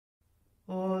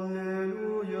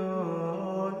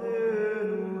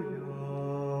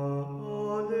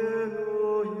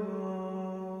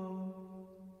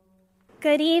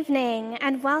Good evening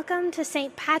and welcome to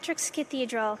St. Patrick's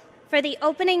Cathedral for the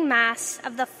opening Mass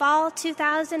of the Fall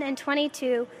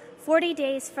 2022 40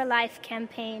 Days for Life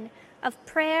campaign of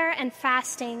prayer and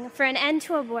fasting for an end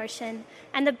to abortion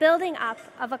and the building up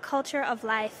of a culture of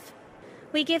life.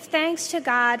 We give thanks to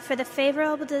God for the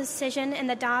favorable decision in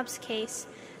the Dobbs case,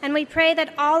 and we pray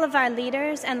that all of our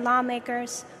leaders and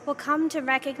lawmakers will come to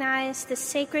recognize the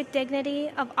sacred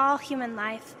dignity of all human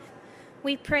life.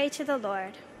 We pray to the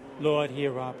Lord. Lord,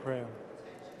 hear our prayer.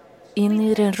 In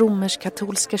i den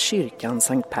romersk-katolska kyrkan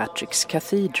St. Patrick's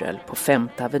Cathedral på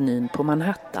 5:e avenyn på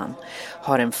Manhattan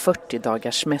har en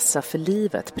 40-dagars mässa för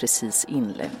livet precis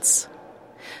inletts.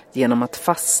 Genom att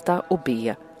fasta och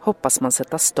be hoppas man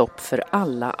sätta stopp för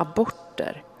alla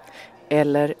aborter,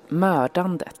 eller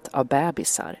mördandet av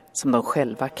bebisar som de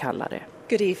själva kallar det.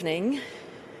 Good evening.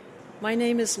 My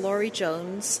name is Laurie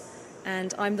Jones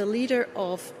and I'm the leader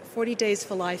of 40 Days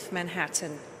for Life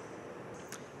Manhattan.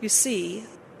 You see,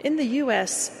 in the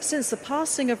US, since the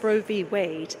passing of Roe v.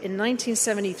 Wade in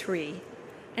 1973,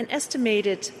 an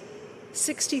estimated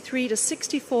 63 to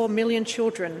 64 million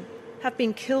children have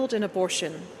been killed in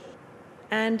abortion.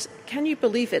 And can you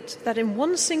believe it, that in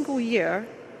one single year,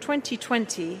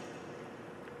 2020,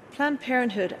 Planned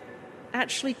Parenthood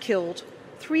actually killed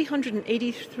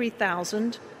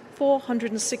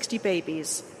 383,460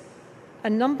 babies, a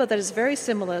number that is very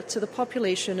similar to the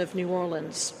population of New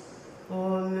Orleans.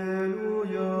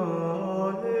 Alleluia,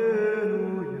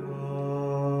 alleluia,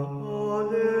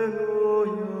 alleluia.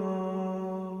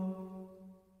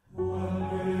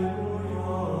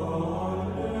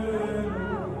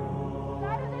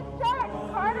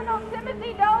 Cardinal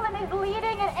Timothy Dolan is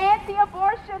leading an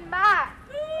anti-abortion mass.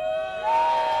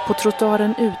 På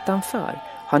trottoaren utanför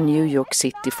har New York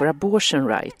City for Abortion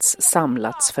Rights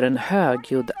samlats för en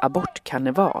högljudd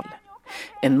abortkarneval.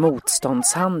 En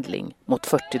motståndshandling mot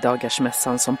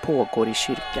 40-dagarsmässan som pågår i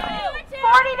kyrkan. 40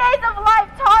 Days of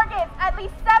Life targets at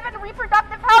least 7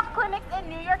 reproductive health clinics in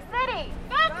New York City.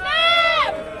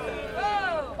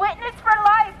 Witness for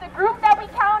Life, the group that we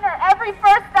counter every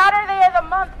first Saturday of the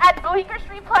month at Bleecker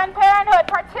Street Planned Parenthood,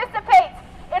 participates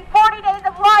in 40 Days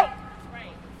of Life.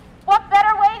 What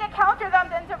better way to counter them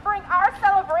than to bring our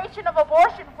celebration of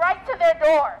abortion right to their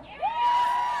door?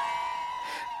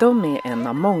 De är en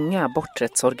av många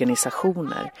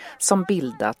aborträttsorganisationer som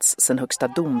bildats sedan Högsta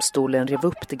domstolen rev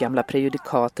upp det gamla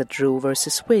prejudikatet Roe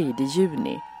vs. Wade i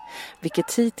juni,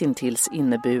 vilket hittills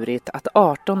inneburit att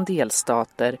 18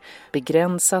 delstater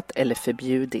begränsat eller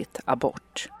förbjudit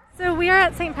abort. So we are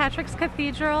at St. Patrick's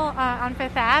Cathedral on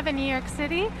 5th Ave in New York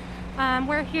City.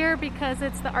 We're here because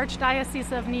it's the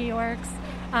Archdiocese of New York's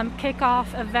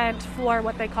kickoff event for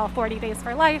what they call 40 Days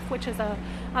for Life, which is a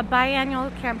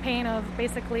biannual campaign of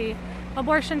basically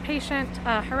abortion patient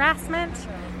harassment,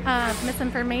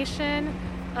 misinformation,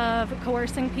 of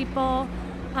coercing people,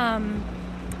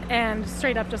 and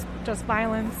straight up just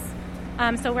violence.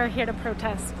 So we're here to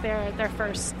protest their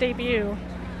first debut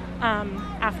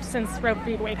since Roe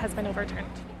v. Wade has been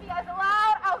overturned.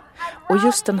 Och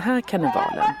just den här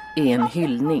karnevalen är en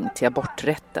hyllning till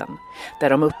aborträtten, där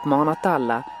de uppmanat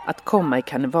alla att komma i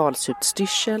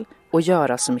karnevalsutstyrsel och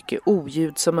göra så mycket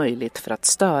oljud som möjligt för att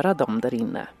störa dem där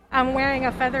inne. I'm wearing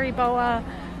a feathery boa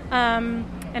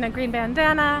and a green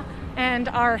bandana, and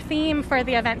our theme for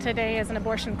the event today is an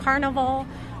abortion carnival.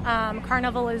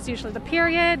 Carnival is usually the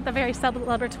period, the very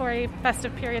celebratory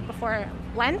festive period before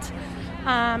Lent,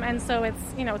 and so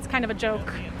it's kind of a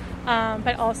joke.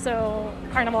 But also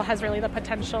Carnival has really the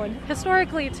potential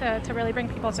historically to really bring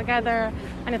people together,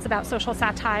 and it's about social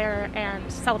satire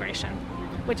and celebration,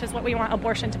 which is what we want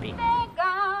abortion to be. Thank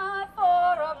God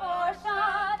for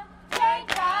abortion.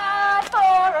 Thank God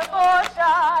for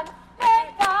abortion.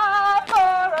 Thank God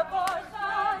for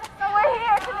abortion. So we're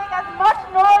here to make as much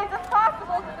noise as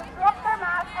possible to disrupt their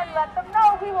mass and let them know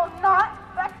we will not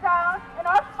back down in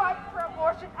our fight for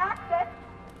abortion access,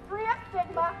 free of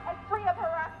stigma and free of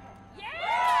harassment.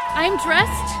 I'm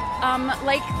dressed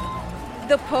like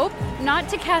the Pope, not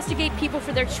to castigate people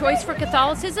for their choice for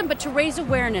Catholicism, but to raise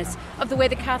awareness of the way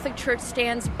the Catholic Church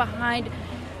stands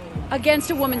against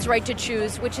a woman's right to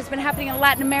choose, which has been happening in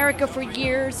Latin America for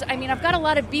years. I mean, I've got a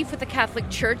lot of beef with the Catholic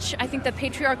Church. I think the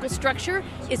patriarchal structure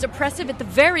is oppressive at the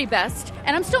very best,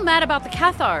 and I'm still mad about the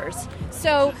Cathars.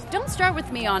 So don't start with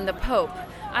me on the Pope.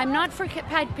 I'm not for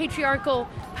patriarchal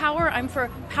power, I'm for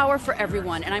power for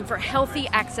everyone, and I'm for healthy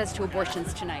access to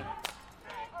abortions tonight.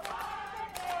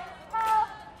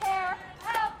 Healthcare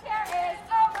is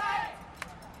a right.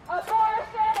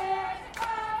 Abortion is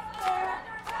healthcare.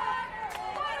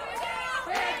 What do we do?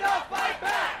 Stand up, fight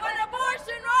back. When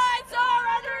abortion rights are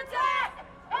under attack.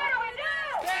 What do we do?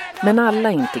 Stand Men alla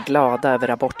är inte glada över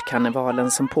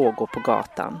abortkarnevalen som pågår på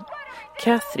gatan.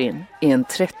 Catherine är en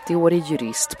 30-årig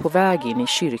jurist på väg in i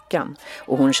kyrkan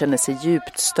och hon känner sig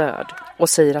djupt störd och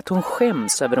säger att hon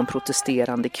skäms över de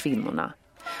protesterande kvinnorna.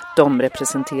 De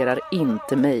representerar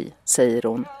inte mig, säger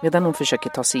hon medan hon försöker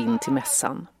ta sig in till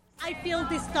mässan. I feel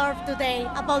disturbed today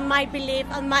about my belief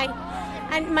and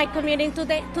my committing to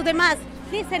the mass.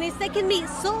 Listen, it's taken me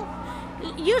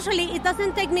usually it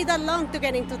doesn't take me that long to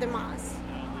get into the mass.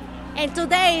 And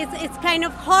today it's kind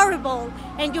of horrible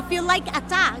and you feel like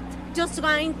attacked just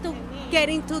trying to get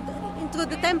into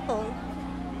the temple.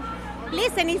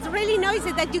 Listen, it's really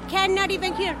noisy that you cannot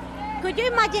even hear. Could you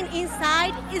imagine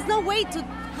inside? There's no way to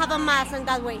have a mass in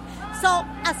that way. So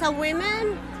as a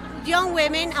woman, young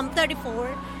woman, I'm 34,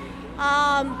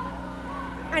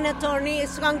 an attorney, a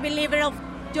strong believer of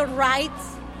your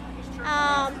rights.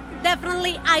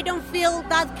 Definitely, I don't feel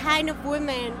that kind of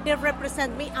women. They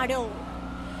represent me at all.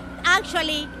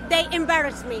 Actually, they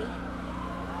embarrass me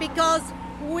because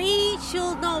we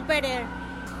should know better.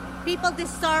 People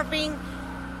disturbing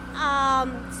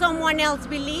someone else's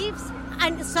beliefs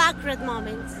and sacred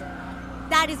moments.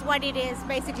 That is what it is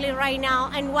basically right now,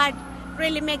 and what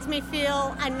really makes me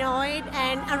feel annoyed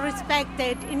and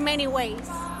unrespected in many ways.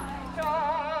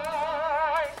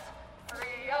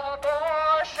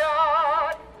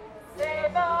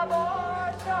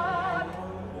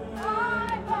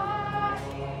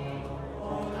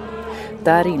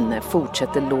 Där inne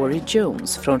fortsätter Laurie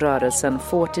Jones från rörelsen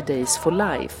 40 Days for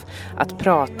Life att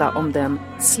prata om den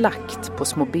slakt på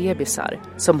små bebisar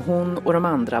som hon och de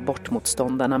andra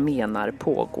abortmotståndarna menar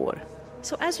pågår.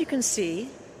 So as you can see,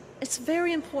 it's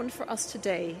very important for us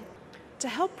today to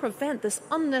help prevent this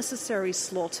unnecessary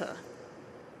slaughter.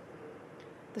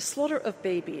 The slaughter of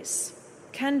babies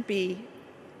can be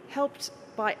helped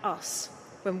by us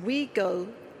when we go,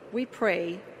 we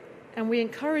pray, and we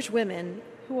encourage women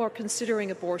who are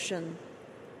considering abortion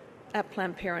at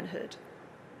Planned Parenthood.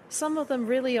 Some of them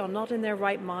really are not in their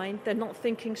right mind, they're not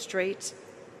thinking straight,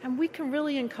 and we can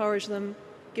really encourage them,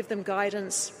 give them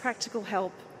guidance, practical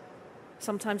help,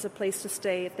 sometimes a place to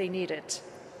stay if they need it.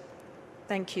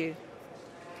 Thank you.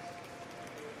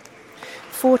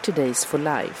 40 Days for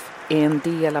Life är en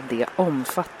del av det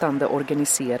omfattande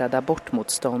organiserade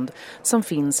abortmotstånd som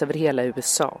finns över hela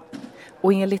USA.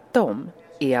 Och enligt dem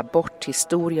är abort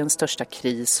historiens största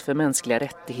kris för mänskliga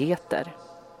rättigheter.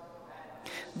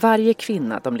 Varje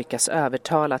kvinna de lyckas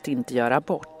övertala att inte göra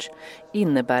abort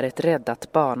innebär ett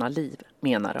räddat barnaliv,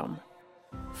 menar de.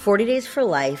 40 Days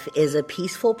for Life is a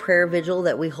peaceful prayer vigil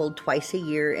that we hold twice a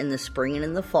year in the spring and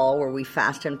in the fall where we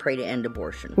fast and pray to end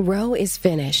abortion. Roe is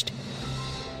finished.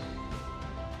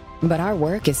 But our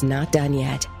work is not done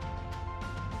yet.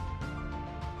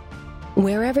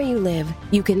 Wherever you live,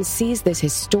 you can seize this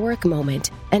historic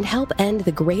moment and help end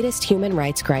the greatest human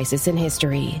rights crisis in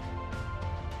history.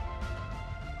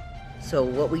 So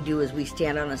what we do is we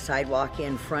stand on a sidewalk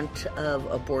in front of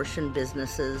abortion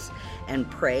businesses and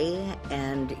pray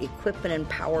and equip and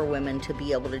empower women to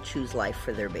be able to choose life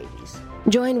for their babies.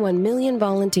 Join 1 million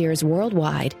volunteers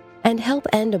worldwide and help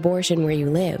end abortion where you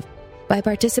live by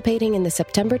participating in the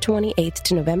September 28th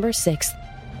to November 6th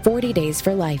 40 Days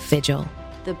for Life Vigil.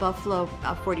 The Buffalo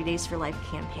 40 Days for Life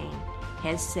campaign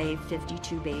has saved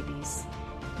 52 babies.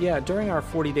 Yeah, during our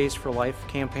 40 Days for Life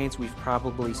campaigns, we've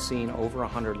probably seen over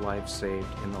 100 lives saved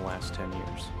in the last 10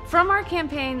 years. From our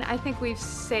campaign, I think we've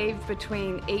saved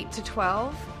between 8 to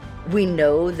 12. We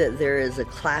know that there is a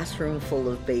classroom full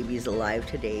of babies alive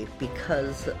today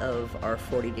because of our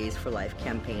 40 Days for Life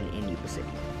campaign in Yuba City.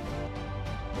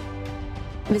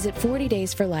 Visit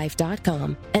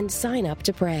 40daysforlife.com and sign up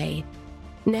to pray.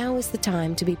 Now is the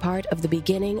time to be part of the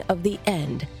beginning of the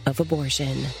end of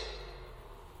abortion.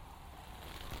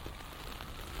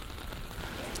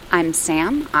 I'm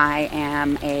Sam. I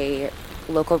am a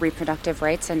local reproductive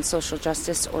rights and social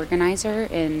justice organizer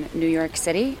in New York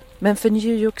City. Men för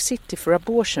New York City for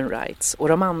Abortion Rights och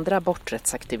de andra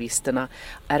aborträttsaktivisterna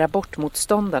är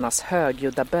abortmotståndarnas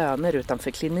högljudda böner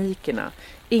utanför klinikerna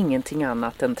ingenting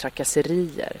annat än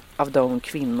trakasserier av de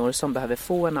kvinnor som behöver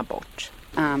få en abort.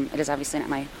 It is obviously not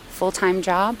my full-time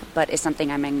job, but it's something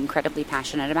I'm incredibly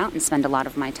passionate about and spend a lot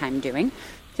of my time doing.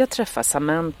 Jag träffar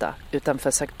Samantha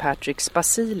utanför St. Patrick's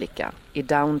Basilica i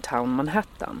downtown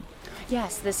Manhattan.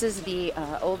 Yes, this is the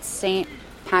old St.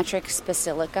 Patrick's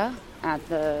Basilica at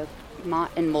the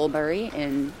Mott in Mulberry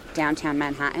in downtown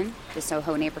Manhattan, the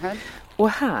Soho neighborhood. Och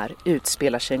här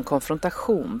utspelar sig en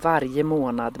konfrontation varje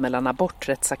månad mellan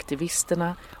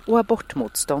aborträttsaktivisterna och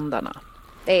abortmotståndarna.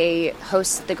 They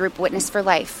host the group Witness for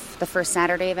Life the first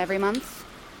Saturday of every month,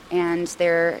 and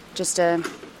they're just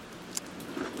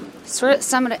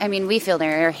We feel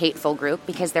they're a hateful group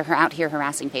because they're out here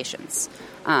harassing patients.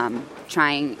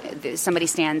 Somebody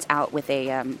stands out with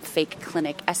a fake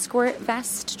clinic escort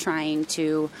vest trying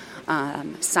to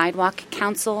sidewalk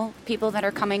counsel people that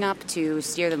are coming up to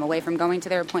steer them away from going to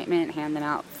their appointment, hand them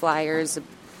out flyers,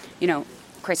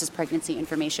 crisis pregnancy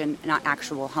information, not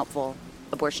actual helpful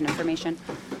abortion information.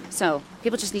 So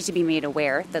people just need to be made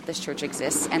aware that this church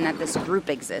exists and that this group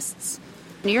exists.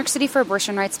 New York City for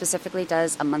Abortion Rights specifically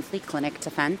does a monthly clinic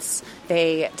defense.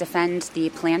 They defend the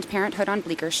Planned Parenthood on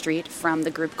Bleecker Street from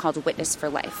the group called Witness for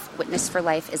Life. Witness for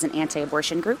Life is an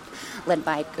anti-abortion group led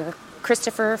by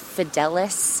Christopher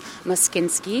Fidelis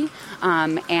Moskinski,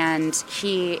 and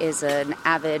he is an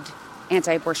avid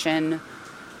anti-abortion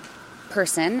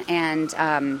person, and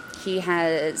he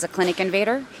has a clinic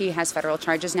invader. He has federal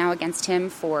charges now against him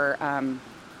for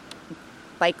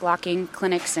bike locking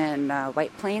clinics in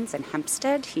White Plains and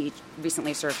Hempstead. He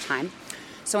recently served time.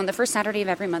 So on the first Saturday of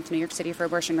every month, New York City for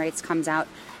Abortion Rights comes out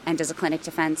and does a clinic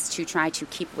defense to try to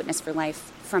keep Witness for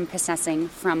Life from possessing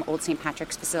from Old St.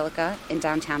 Patrick's Basilica in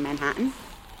downtown Manhattan.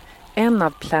 En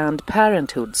av Planned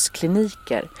Parenthoods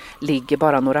kliniker ligger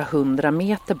bara några 100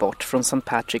 meter bort från St.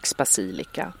 Patrick's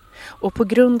Basilica. Och på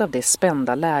grund av det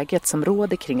spända läget som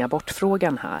råder kring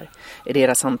abortfrågan här är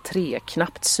deras entré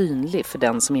knappt synlig för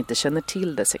den som inte känner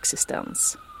till dess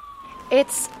existens.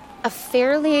 It's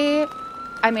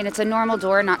a normal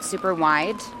door, not super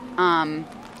wide.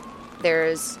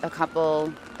 There's a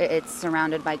couple, it's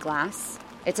surrounded by glass.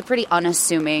 It's a pretty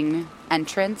unassuming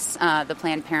entrance. The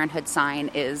Planned Parenthood sign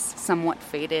is somewhat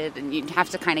faded, and you have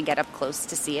to kind of get up close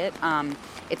to see it.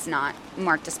 It's not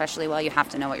marked especially well. You have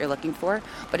to know what you're looking for.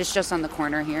 But it's just on the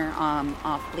corner here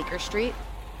off Bleecker Street.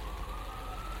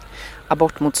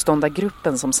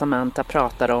 Abortmotståndargruppen som Samantha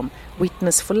pratar om,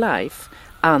 Witness for Life,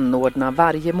 anordnar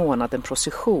varje månad en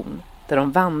procession där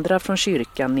de vandrar från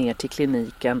kyrkan ner till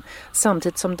kliniken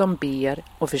samtidigt som de ber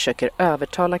och försöker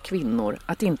övertala kvinnor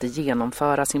att inte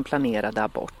genomföra sin planerade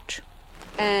abort.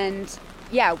 And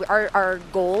our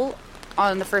goal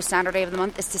on the first Saturday of the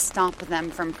month is to stop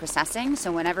them from processing.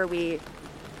 So whenever we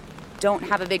don't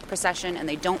have a big procession and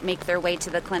they don't make their way to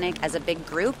the clinic as a big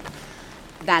group,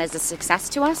 that is a success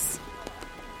to us.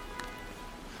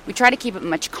 We try to keep it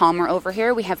much calmer over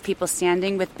here. We have people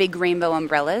standing with big rainbow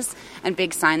umbrellas and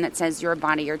big sign that says your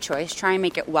body, your choice. Try and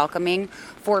make it welcoming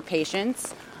for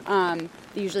patients. They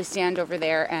usually stand over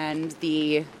there, and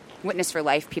the Witness for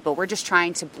Life people, we're just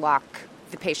trying to block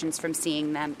the patients from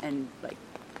seeing them and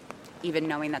even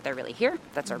knowing that they're really here.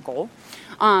 That's our goal.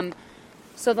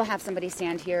 So they'll have somebody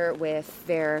stand here with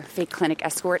their fake clinic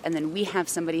escort, and then we have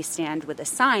somebody stand with a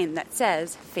sign that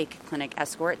says fake clinic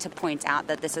escort to point out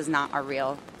that this is not a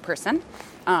real person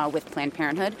with Planned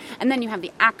Parenthood. And then you have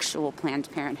the actual Planned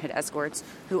Parenthood escorts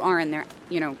who are in their,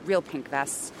 real pink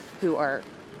vests, who are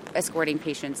escorting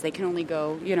patients. They can only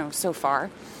go, so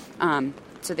far.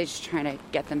 So they're just trying to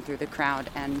get them through the crowd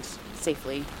and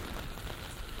safely.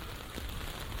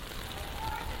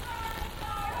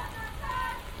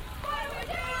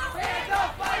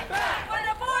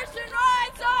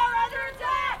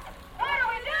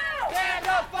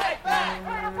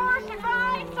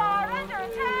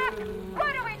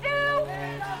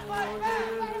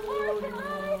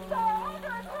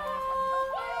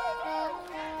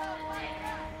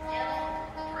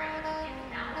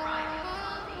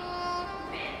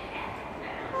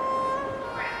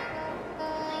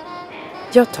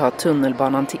 Jag tar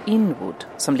tunnelbanan till Inwood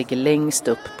som ligger längst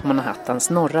upp på Manhattans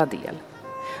norra del.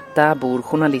 Där bor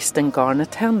journalisten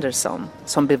Garnet Henderson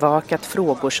som bevakat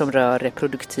frågor som rör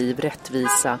reproduktiv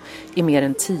rättvisa i mer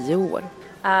än 10 år.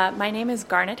 My name is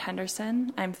Garnet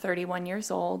Henderson. I'm 31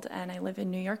 years old and I live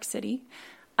in New York City.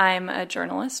 I'm a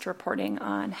journalist reporting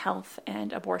on health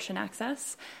and abortion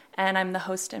access, and I'm the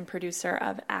host and producer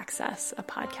of Access, a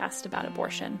podcast about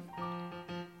abortion.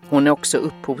 Hon är också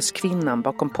upphovskvinnan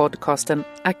bakom podcasten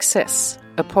Access,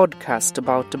 a podcast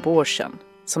about abortion,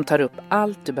 som tar upp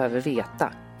allt du behöver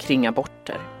veta kring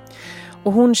aborter.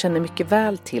 Och hon känner mycket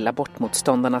väl till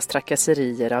abortmotståndarnas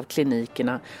trakasserier av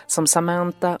klinikerna som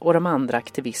Samantha och de andra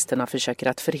aktivisterna försöker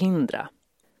att förhindra.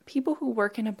 People who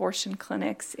work in abortion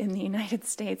clinics in the United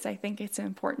States, I think it's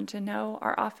important to know,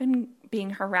 are often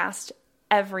being harassed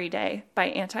every day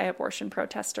by anti-abortion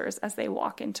protesters as they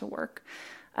walk into work.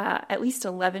 At least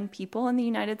 11 people in the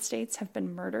United States have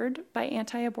been murdered by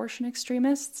anti-abortion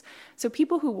extremists. So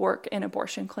people who work in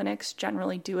abortion clinics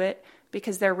generally do it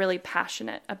because they're really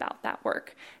passionate about that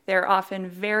work. They're often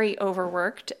very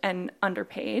overworked and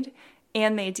underpaid,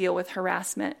 and they deal with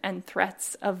harassment and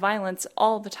threats of violence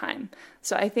all the time.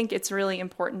 So I think it's really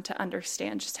important to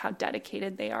understand just how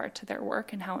dedicated they are to their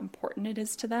work and how important it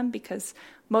is to them, because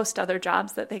most other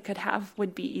jobs that they could have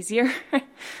would be easier.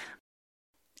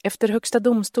 Efter Högsta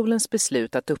domstolens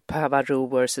beslut att upphäva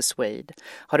Roe vs. Wade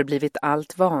har det blivit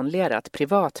allt vanligare att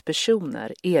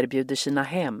privatpersoner erbjuder sina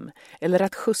hem eller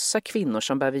att skjutsa kvinnor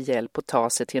som behöver hjälp att ta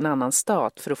sig till en annan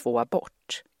stat för att få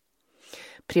abort.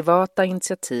 Privata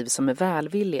initiativ som är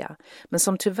välvilliga, men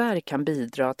som tyvärr kan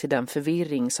bidra till den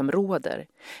förvirring som råder,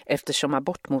 eftersom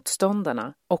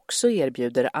abortmotståndarna också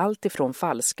erbjuder allt ifrån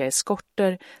falska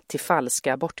eskorter till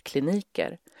falska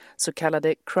abortkliniker, så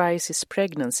kallade crisis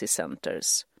pregnancy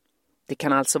centers. Det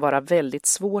kan alltså vara väldigt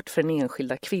svårt för den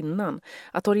enskilda kvinnan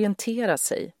att orientera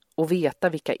sig och veta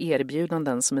vilka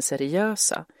erbjudanden som är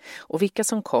seriösa och vilka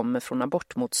som kommer från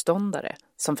abortmotståndare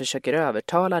som försöker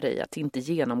övertala dig att inte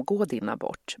genomgå din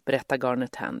abort, berättar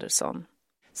Garnet Henderson.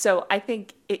 So I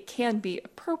think it can be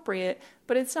appropriate,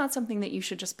 but it's not something that you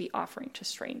should just be offering to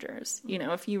strangers. You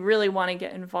know, if you really want to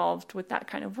get involved with that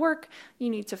kind of work, you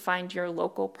need to find your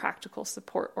local practical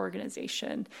support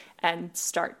organization and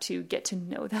start to get to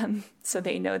know them so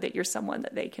they know that you're someone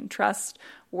that they can trust,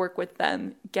 work with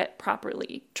them, get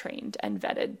properly trained and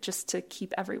vetted just to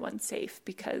keep everyone safe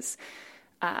because,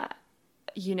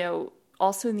 you know,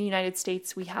 also in the United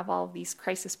States, we have all of these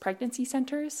crisis pregnancy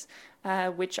centers,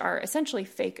 which are essentially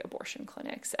fake abortion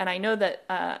clinics. And I know that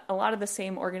a lot of the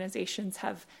same organizations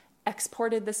have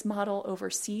exported this model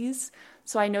overseas.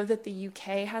 So I know that the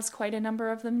UK has quite a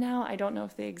number of them now. I don't know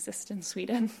if they exist in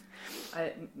Sweden.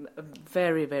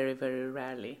 Very, very, very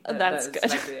rarely. That's good.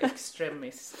 Like the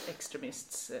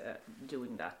extremists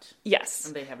doing that. Yes.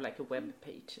 And they have like a web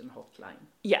page and hotline.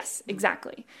 Yes,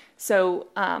 exactly. So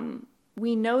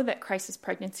we know that crisis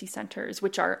pregnancy centers,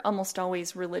 which are almost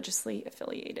always religiously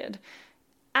affiliated,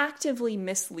 actively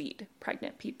mislead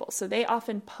pregnant people. So they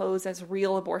often pose as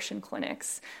real abortion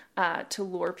clinics to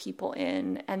lure people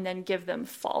in and then give them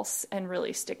false and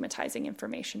really stigmatizing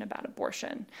information about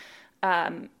abortion.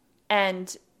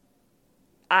 And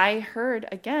I heard,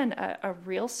 again, a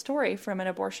real story from an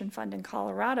abortion fund in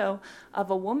Colorado of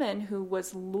a woman who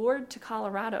was lured to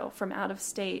Colorado from out of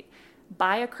state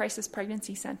by a crisis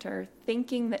pregnancy center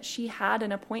thinking that she had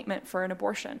an appointment for an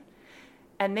abortion.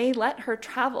 And they let her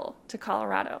travel to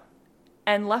Colorado.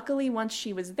 And luckily, once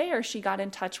she was there, she got in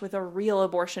touch with a real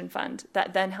abortion fund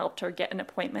that then helped her get an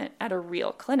appointment at a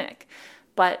real clinic.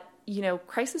 But, you know,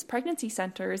 crisis pregnancy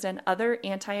centers and other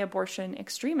anti-abortion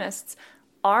extremists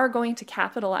are going to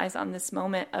capitalize on this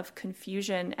moment of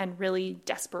confusion and really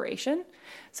desperation.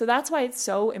 So that's why it's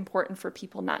so important for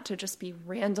people not to just be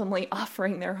randomly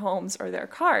offering their homes or their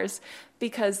cars,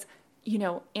 because, you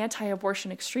know,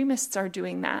 anti-abortion extremists are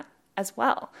doing that as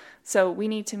well. So we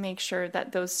need to make sure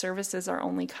that those services are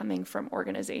only coming from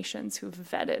organizations who've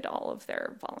vetted all of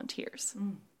their volunteers.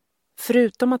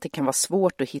 Förutom att det kan vara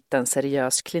svårt att hitta en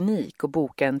seriös klinik och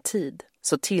boka en tid,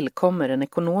 så tillkommer den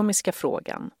ekonomiska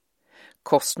frågan.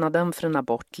 Kostnaden för en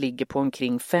abort ligger på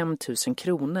omkring 5 000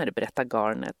 kronor, berättar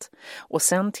Garnet, och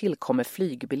sen tillkommer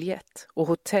flygbiljett och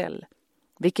hotell,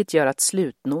 vilket gör att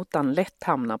slutnotan lätt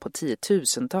hamnar på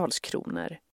 10-tusentals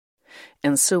kronor.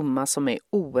 En summa som är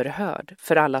oerhörd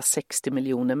för alla 60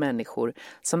 miljoner människor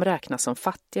som räknas som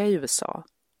fattiga i USA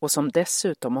och som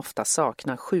dessutom ofta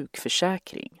saknar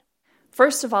sjukförsäkring.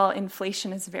 First of all,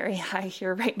 inflation is very high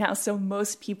here right now, so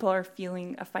most people are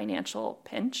feeling a financial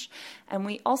pinch. And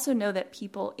we also know that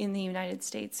people in the United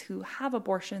States who have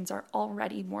abortions are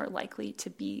already more likely to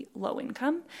be low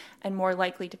income and more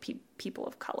likely to be people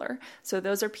of color. So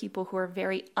those are people who are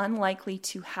very unlikely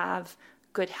to have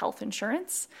good health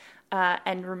insurance.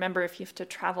 And remember, if you have to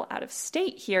travel out of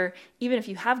state here, even if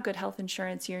you have good health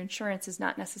insurance, your insurance is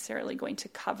not necessarily going to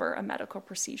cover a medical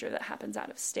procedure that happens out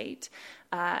of state.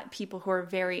 People who are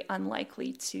very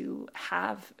unlikely to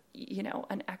have, you know,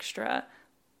 an extra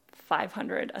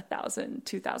 $500, $1,000,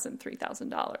 $2,000,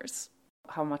 $3,000.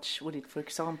 How much would it, for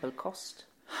example, cost?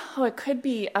 Oh, it could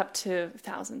be up to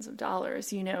thousands of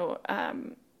dollars. You know,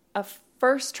 a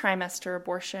first trimester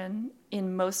abortion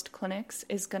in most clinics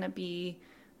is going to be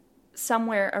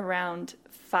somewhere around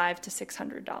 $500 to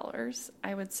 $600,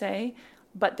 I would say,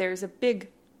 but there's a big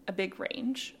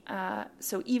range.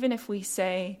 So even if we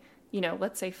say, you know,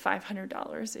 let's say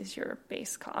 $500 is your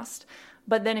base cost,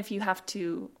 but then if you have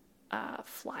to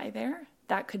fly there,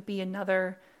 that could be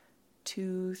another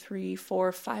 $200, $300,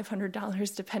 $400,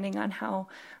 $500, depending on how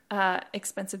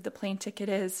expensive the plane ticket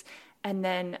is, and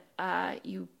then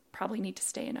you probably need to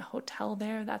stay in a hotel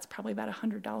there. That's probably about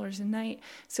 $100 a night.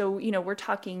 So, you know, we're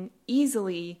talking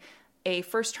easily a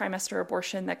first trimester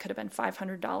abortion that could have been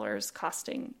 $500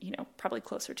 costing, probably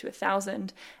closer to $1,000.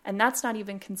 And that's not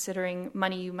even considering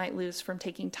money you might lose from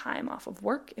taking time off of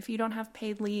work if you don't have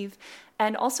paid leave.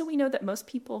 And also we know that most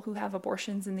people who have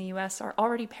abortions in the US are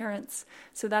already parents.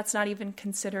 So that's not even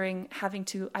considering having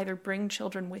to either bring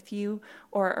children with you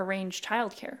or arrange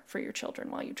childcare for your children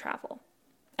while you travel.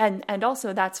 And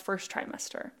also that's first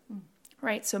trimester,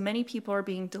 right? So many people are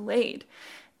being delayed.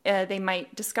 They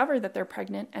might discover that they're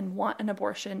pregnant and want an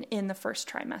abortion in the first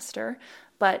trimester,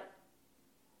 but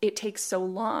it takes so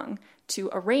long to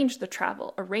arrange the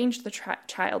travel, arrange the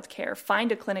child care,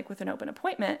 find a clinic with an open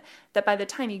appointment, that by the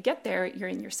time you get there, you're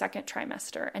in your second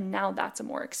trimester. And now that's a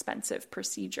more expensive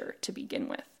procedure to begin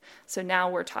with. So now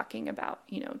we're talking about,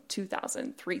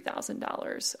 $2,000,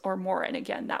 $3,000 or more. And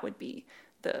again, that would be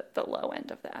the low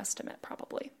end of the estimate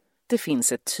probably. Det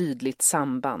finns ett tydligt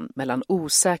samband mellan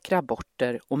osäkra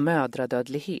aborter och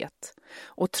mödradödlighet.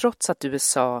 Och trots att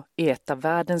USA är ett av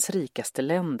världens rikaste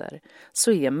länder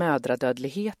så är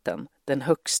mödradödligheten den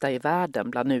högsta i världen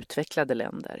bland utvecklade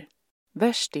länder.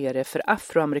 Värst är det för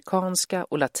afroamerikanska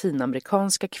och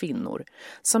latinamerikanska kvinnor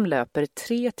som löper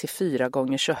 3 till 4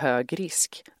 gånger så hög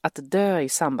risk att dö i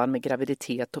samband med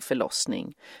graviditet och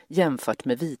förlossning jämfört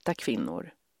med vita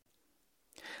kvinnor.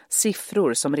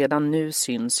 Siffror som redan nu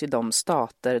syns i de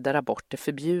stater där abort är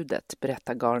förbjudet,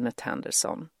 berättar Garnet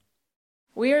Henderson.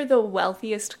 We are the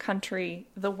wealthiest country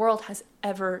the world has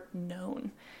ever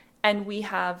known. And we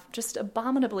have just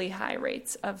abominably high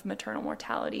rates of maternal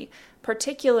mortality,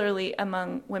 particularly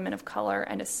among women of color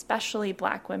and especially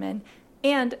Black women,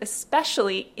 and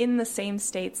especially in the same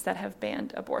states that have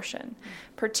banned abortion,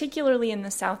 particularly in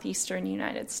the southeastern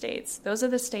United States. Those are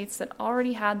the states that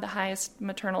already had the highest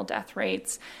maternal death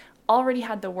rates, already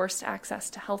had the worst access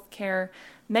to health care.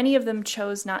 Many of them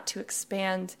chose not to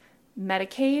expand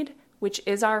Medicaid, which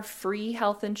is our free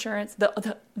health insurance,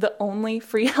 the only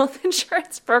free health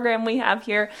insurance program we have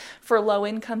here for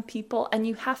low-income people. And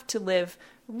you have to live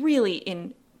really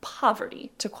in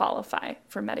poverty to qualify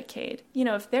for Medicaid.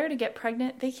 If they're to get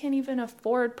pregnant, they can't even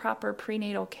afford proper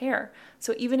prenatal care.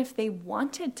 So even if they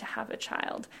wanted to have a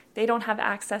child, they don't have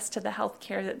access to the health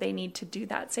care that they need to do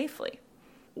that safely.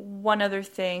 One other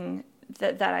thing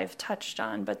that I've touched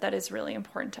on, but that is really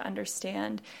important to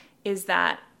understand, is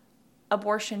that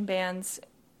abortion bans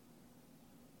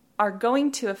are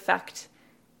going to affect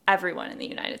everyone in the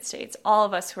United States. All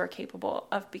of us who are capable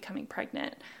of becoming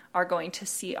pregnant are going to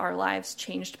see our lives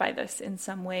changed by this in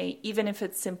some way, even if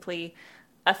it's simply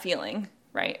a feeling,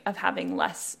 right, of having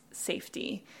less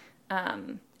safety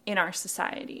in our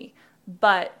society.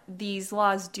 But these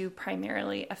laws do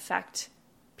primarily affect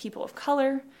people of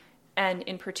color, and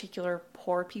in particular,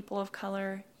 poor people of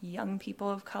color, young people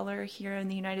of color here in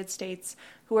the United States,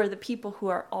 who are the people who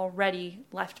are already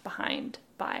left behind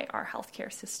by our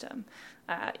healthcare system.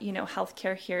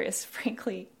 Healthcare here is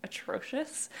frankly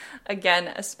atrocious. Again,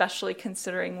 especially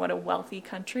considering what a wealthy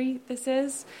country this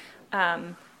is.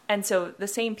 And so the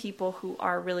same people who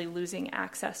are really losing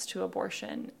access to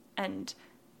abortion and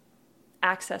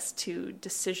access to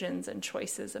decisions and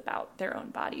choices about their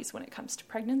own bodies when it comes to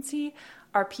pregnancy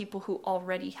are people who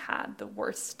already had the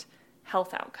worst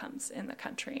health outcomes in the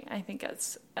country. I think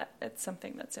it's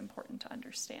something that's important to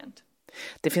understand.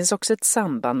 Det finns också ett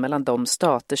samband mellan de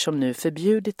stater som nu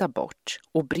förbjudit abort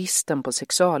och bristen på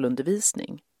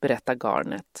sexualundervisning, berättar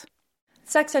Garnet.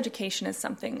 Sex education is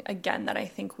something, again, that I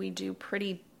think we do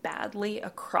pretty badly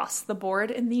across the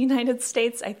board in the United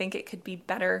States. I think it could be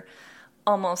better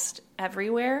almost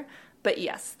everywhere. But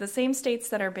yes, the same states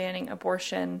that are banning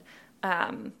abortion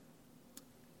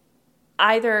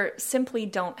either simply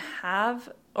don't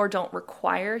have or don't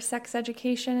require sex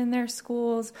education in their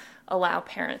schools, allow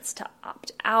parents to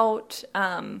opt out.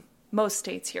 Most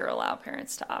states here allow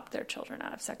parents to opt their children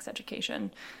out of sex education.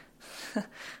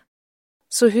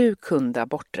 Så hur kunde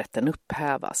aborträtten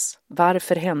upphävas?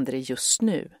 Varför hände det just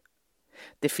nu?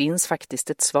 Det finns faktiskt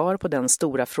ett svar på den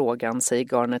stora frågan, säger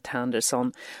Garnet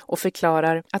Henderson, och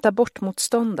förklarar att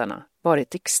abortmotståndarna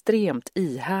varit extremt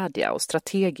ihärdiga och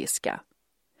strategiska.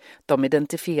 De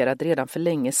identifierade redan för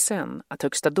länge sedan att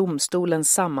Högsta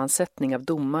domstolens sammansättning av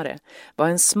domare var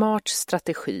en smart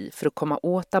strategi för att komma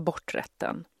åt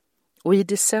aborträtten. Och i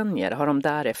decennier har de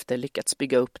därefter lyckats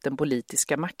bygga upp den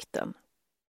politiska makten.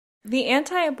 The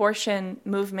anti-abortion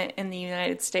movement in the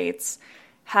United States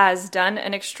has done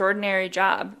an extraordinary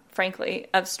job, frankly,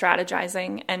 of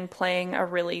strategizing and playing a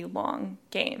really long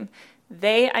game.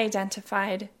 They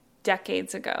identified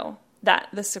decades ago that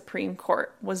the Supreme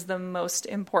Court was the most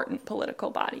important political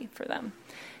body for them.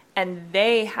 And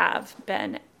they have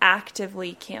been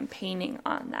actively campaigning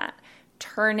on that,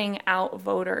 turning out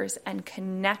voters and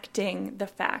connecting the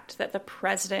fact that the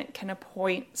president can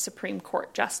appoint Supreme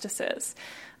Court justices.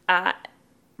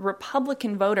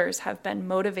 Republican voters have been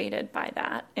motivated by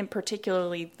that, and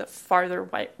particularly the farther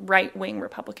right-wing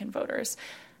Republican voters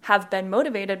have been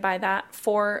motivated by that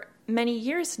for many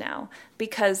years now,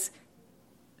 because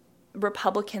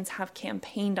Republicans have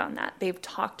campaigned on that. They've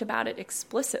talked about it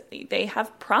explicitly. They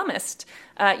have promised,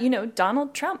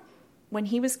 Donald Trump, when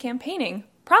he was campaigning,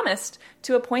 promised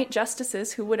to appoint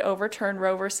justices who would overturn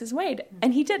Roe versus Wade,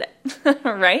 and he did it,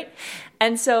 right?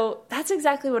 And so that's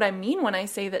exactly what I mean when I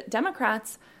say that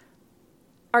Democrats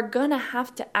are going to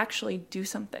have to actually do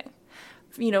something.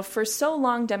 For so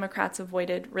long, Democrats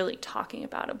avoided really talking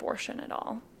about abortion at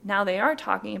all. Now they are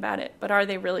talking about it, but are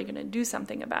they really going to do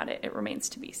something about it? It remains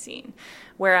to be seen.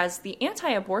 Whereas the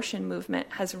anti-abortion movement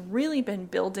has really been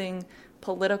building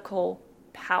political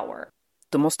power.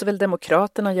 Då måste väl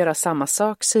demokraterna göra samma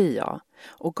sak, säger jag.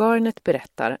 Och Garnett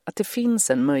berättar att det finns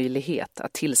en möjlighet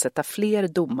att tillsätta fler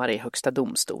domare i högsta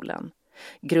domstolen.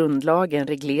 Grundlagen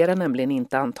reglerar nämligen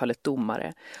inte antalet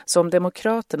domare, så om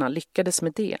demokraterna lyckades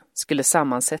med det skulle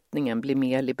sammansättningen bli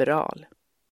mer liberal.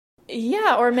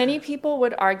 Yeah, or many people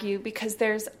would argue because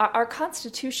our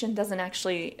constitution doesn't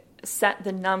actually set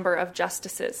the number of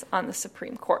justices on the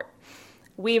Supreme Court.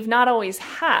 We've not always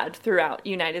had throughout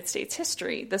United States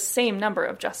history the same number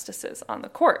of justices on the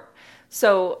court.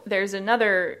 So there's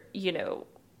another,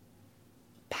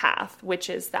 path, which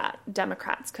is that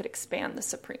Democrats could expand the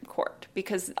Supreme Court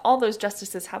because all those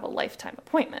justices have a lifetime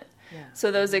appointment. Yeah.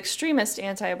 So those extremist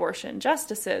anti-abortion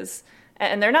justices,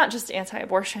 and they're not just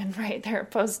anti-abortion, right? They're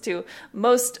opposed to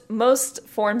most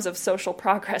forms of social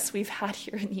progress we've had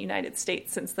here in the United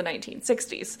States since the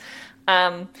 1960s.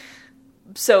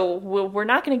 So we're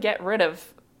not going to get rid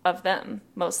of them,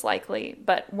 most likely.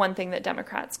 But one thing that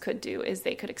Democrats could do is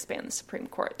they could expand the Supreme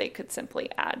Court. They could simply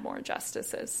add more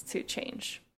justices to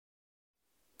change.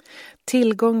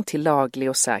 Tillgång till laglig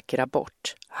och säker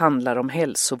abort handlar om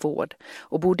hälsovård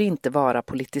och borde inte vara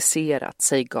politiserat,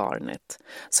 säger Garnett,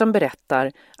 som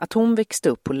berättar att hon växte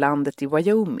upp på landet i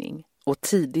Wyoming och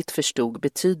tidigt förstod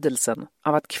betydelsen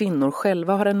av att kvinnor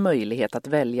själva har en möjlighet att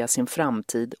välja sin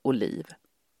framtid och liv.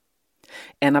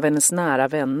 En av hennes nära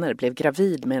vänner blev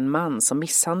gravid med en man som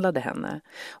misshandlade henne,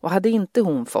 och hade inte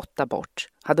hon fått abort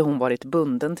hade hon varit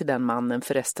bunden till den mannen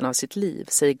för resten av sitt liv,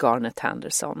 säger Garnett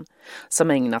Henderson,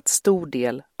 som ägnat stor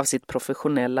del av sitt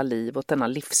professionella liv åt denna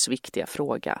livsviktiga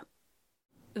fråga.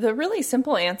 The really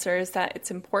simple answer is that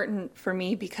it's important for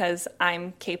me because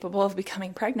I'm capable of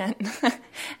becoming pregnant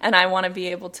and I want to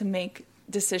be able to make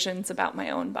decisions about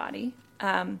my own body.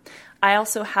 I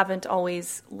also haven't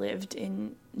always lived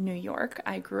in New York.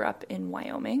 I grew up in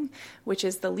Wyoming, which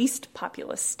is the least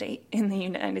populous state in the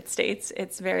United States.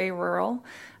 It's very rural.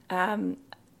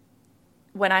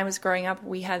 When I was growing up,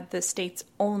 we had the state's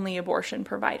only abortion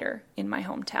provider in my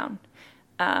hometown.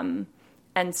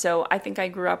 And so I think I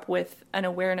grew up with an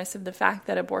awareness of the fact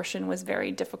that abortion was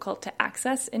very difficult to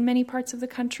access in many parts of the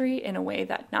country in a way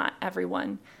that not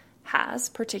everyone has,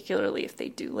 particularly if they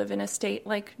do live in a state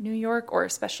like New York, or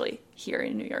especially here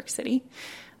in New York City.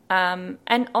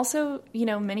 And also,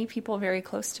 many people very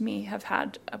close to me have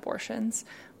had abortions.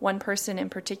 One person in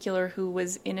particular who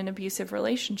was in an abusive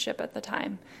relationship at the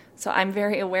time. So I'm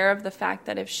very aware of the fact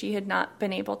that if she had not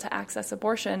been able to access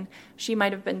abortion, she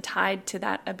might have been tied to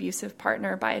that abusive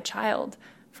partner by a child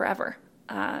forever.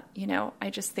 I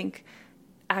just think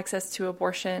access to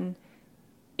abortion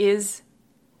is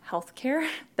healthcare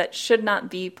that should not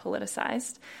be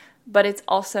politicized, but it's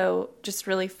also just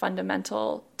really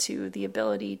fundamental to the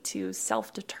ability to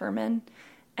self-determine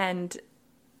and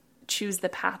choose the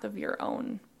path of your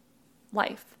own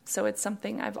life. So it's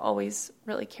something I've always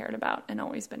really cared about and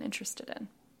always been interested in.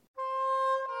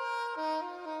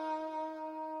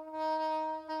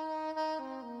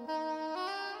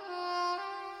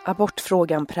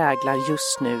 Abortfrågan präglar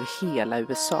just nu hela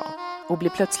USA och blir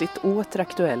plötsligt åter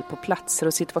aktuell på platser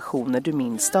och situationer du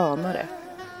minst anade.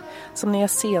 Som när jag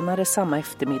senare samma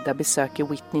eftermiddag besöker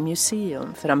Whitney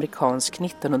Museum för amerikansk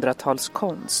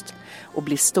 1900-talskonst och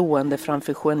blir stående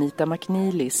framför Juanita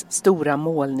McNeelys stora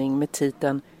målning med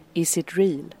titeln Is it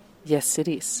real? Yes it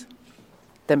is.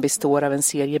 Den består av en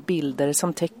serie bilder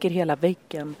som täcker hela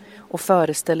väggen och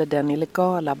föreställer den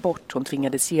illegala abort hon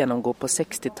tvingades genomgå på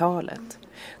 60-talet,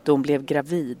 då hon blev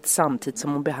gravid samtidigt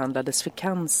som hon behandlades för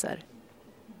cancer.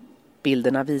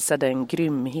 Bilderna visar den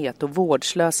grymhet och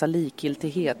vårdslösa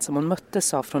likgiltighet som hon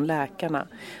möttes av från läkarna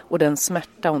och den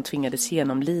smärta hon tvingades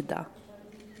genomlida.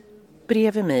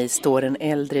 Bredvid mig står en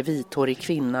äldre vithårig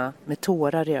kvinna med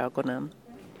tårar i ögonen.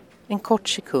 En kort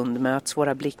sekund möts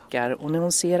våra blickar och när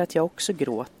hon ser att jag också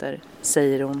gråter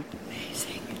säger hon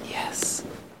Amazing, yes.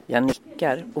 Jag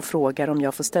nickar och frågar om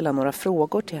jag får ställa några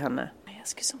frågor till henne. I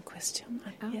ask you some question?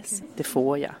 Yes. Det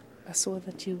får jag. I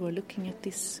saw that you were looking at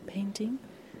this painting.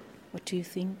 What do you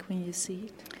think when you see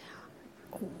it?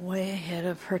 Way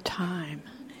ahead of her time.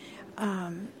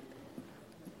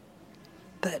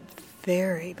 But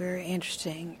very, very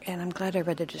interesting. And I'm glad I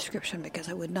read the description because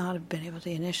I would not have been able to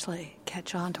initially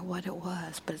catch on to what it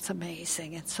was. But it's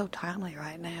amazing. It's so timely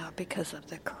right now because of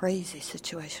the crazy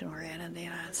situation we're in the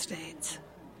United States.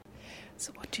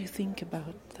 So what do you think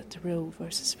about that Roe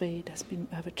versus Wade has been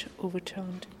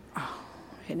overturned? Oh,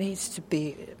 it needs to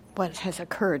be, what has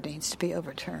occurred needs to be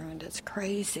overturned. It's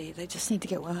crazy. They just need to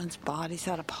get women's bodies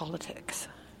out of politics.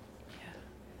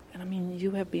 Yeah. And I mean,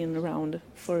 you have been around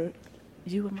for,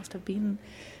 you must have been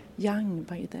young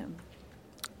by then.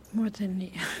 More than,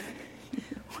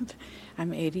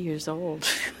 I'm 80 years old.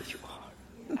 You are,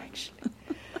 actually.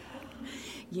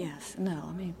 Yes, no,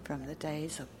 I mean, from the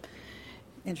days of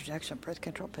introduction of birth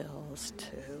control pills to,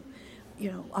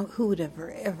 who would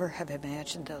ever have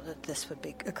imagined, though, that this would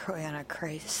be a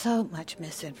crazy, so much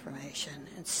misinformation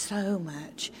and so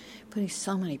much, putting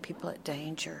so many people at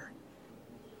danger.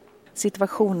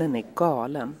 Situationen är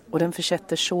galen och den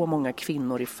försätter så många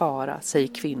kvinnor i fara, säger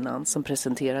kvinnan som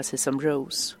presenterar sig som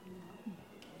Rose.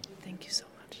 Thank you so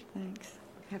much. Thanks.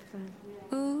 Have fun.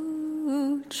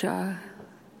 Ooh, child.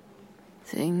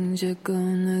 Things are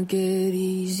gonna get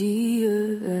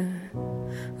easier.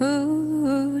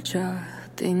 Ooh, child.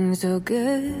 Things will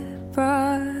get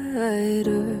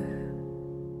brighter.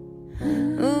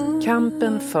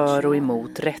 Kampen för och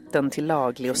emot rätten till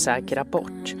laglig och säker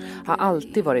abort har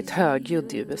alltid varit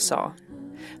högljudd i USA.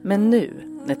 Men nu,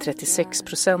 när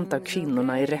 36% av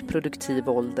kvinnorna i reproduktiv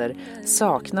ålder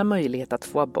saknar möjlighet att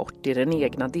få abort i den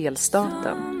egna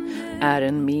delstaten, är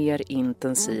den mer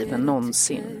intensiv än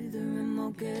någonsin.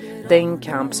 Den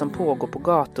kamp som pågår på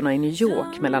gatorna i New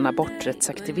York mellan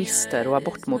aborträttsaktivister och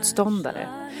abortmotståndare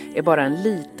är bara en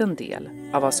liten del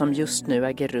av vad som just nu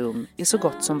äger rum i så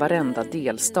gott som varenda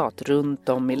delstat runt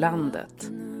om i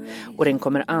landet. Och den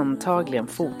kommer antagligen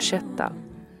fortsätta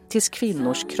tills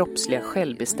kvinnors kroppsliga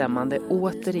självbestämmande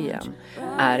återigen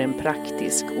är en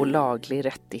praktisk och laglig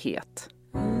rättighet.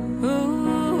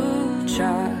 Ooh,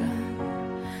 child.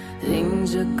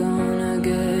 Things are gonna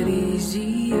get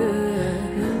easier.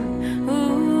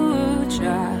 Ooh,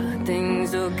 child.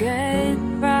 Things will get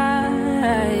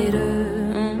brighter.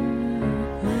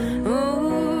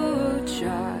 Ooh,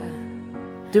 child.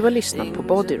 Du har lyssnat på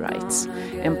Body Rights,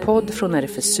 en podd från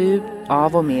RFSU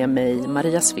av och med mig,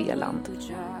 Maria Sveland.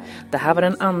 Det här var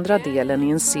den andra delen i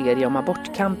en serie om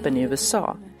abortkampen i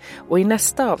USA. Och i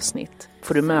nästa avsnitt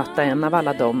får du möta en av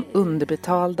alla de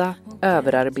underbetalda,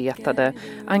 överarbetade,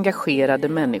 engagerade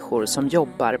människor som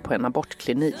jobbar på en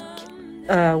abortklinik.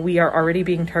 We are already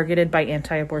being targeted by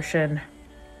anti-abortion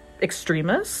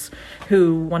extremists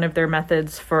who one of their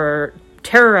methods for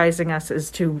terrorizing us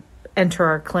is to enter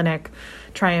our clinic,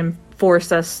 try and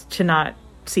force us to not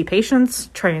see patients,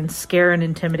 try and scare and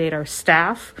intimidate our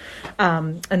staff.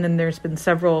 And then there's been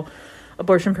several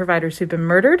abortion providers who've been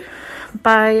murdered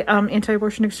by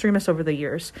anti-abortion extremists over the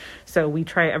years. So we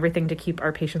try everything to keep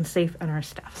our patients safe and our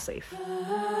staff safe.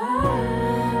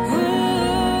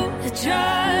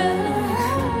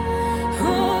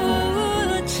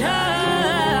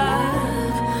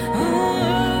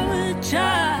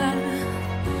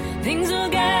 Things will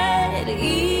get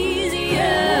easier.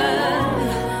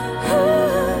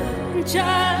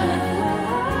 Child.